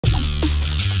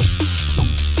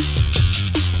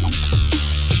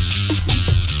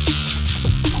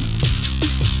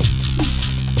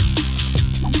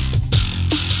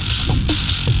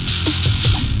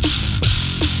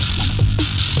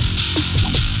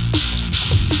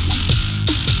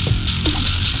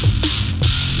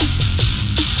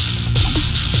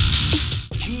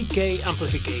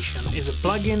Amplification is a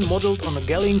plugin modeled on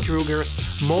Gallien-Krueger's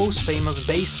most famous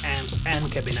bass amps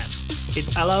and cabinets.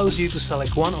 It allows you to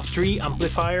select one of 3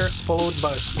 amplifiers followed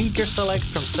by a speaker select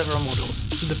from several models.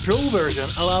 The Pro version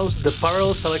allows the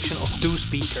parallel selection of 2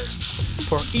 speakers.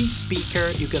 For each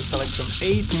speaker you can select from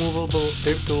 8 movable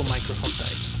virtual microphone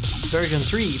types. Version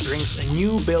 3 brings a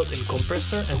new built-in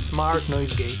compressor and smart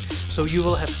noise gate, so you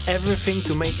will have everything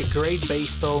to make a great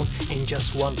bass tone in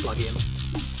just one plugin.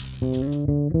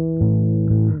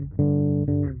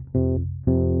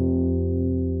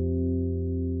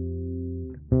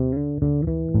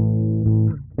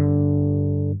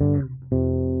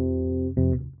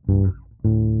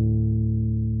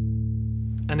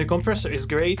 And the compressor is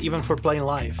great even for playing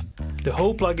live. The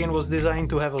whole plugin was designed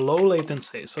to have a low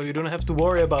latency, so you don't have to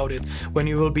worry about it when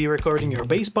you will be recording your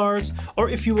bass parts or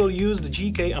if you will use the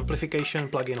GK Amplification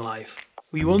plugin live.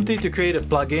 We wanted to create a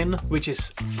plugin which is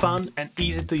fun and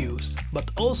easy to use,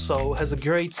 but also has a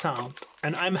great sound.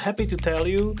 And I'm happy to tell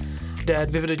you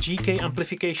that with the GK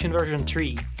Amplification version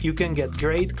 3 you can get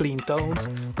great clean tones,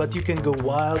 but you can go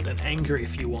wild and angry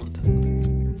if you want.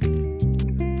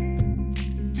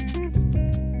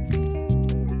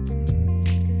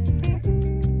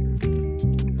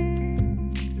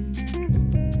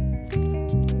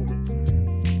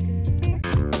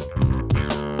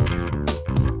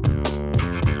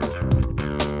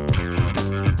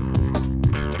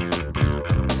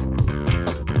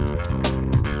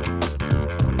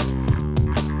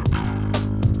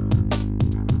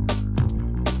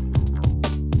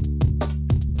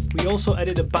 We also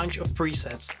added a bunch of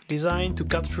presets designed to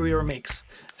cut through your mix,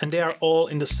 and they are all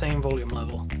in the same volume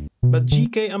level. But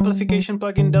GK Amplification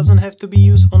plugin doesn't have to be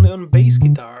used only on bass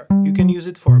guitar. You can use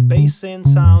it for bass synth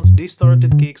sounds,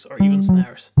 distorted kicks or even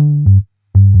snares.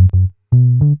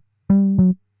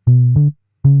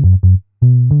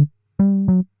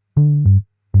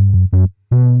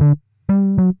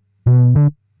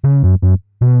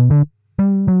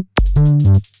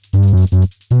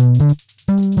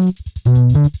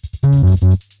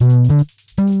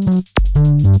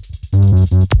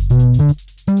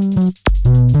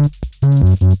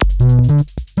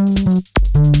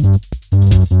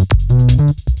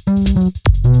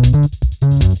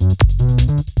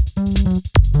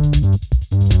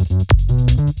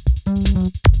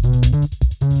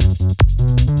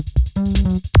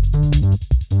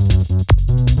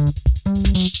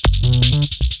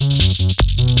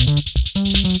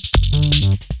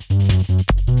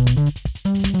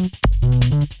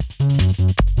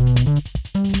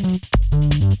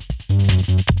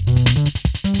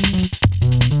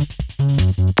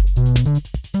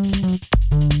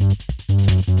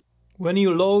 When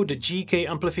you load the GK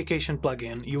Amplification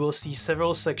plugin, you will see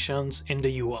several sections in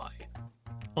the UI.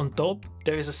 On top,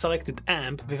 there is a selected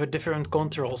amp with a different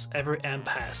controls every amp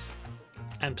has.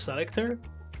 Amp selector,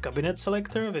 cabinet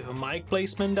selector with a mic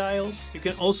placement dials. You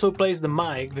can also place the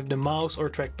mic with the mouse or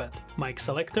trackpad. Mic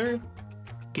selector,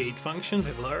 gate function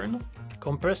with learn,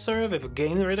 compressor with a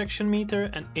gain reduction meter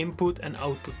and input and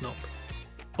output knob.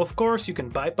 Of course, you can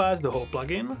bypass the whole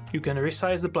plugin, you can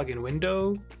resize the plugin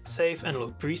window, save and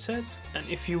load presets, and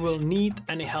if you will need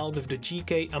any help with the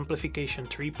GK Amplification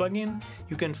 3 plugin,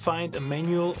 you can find a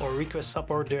manual or request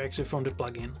support directly from the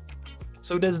plugin.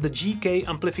 So that's the GK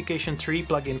Amplification 3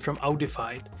 plugin from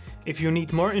Audified. If you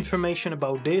need more information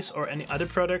about this or any other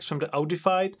products from the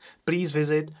Audified, please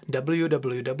visit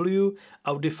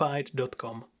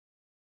www.audified.com.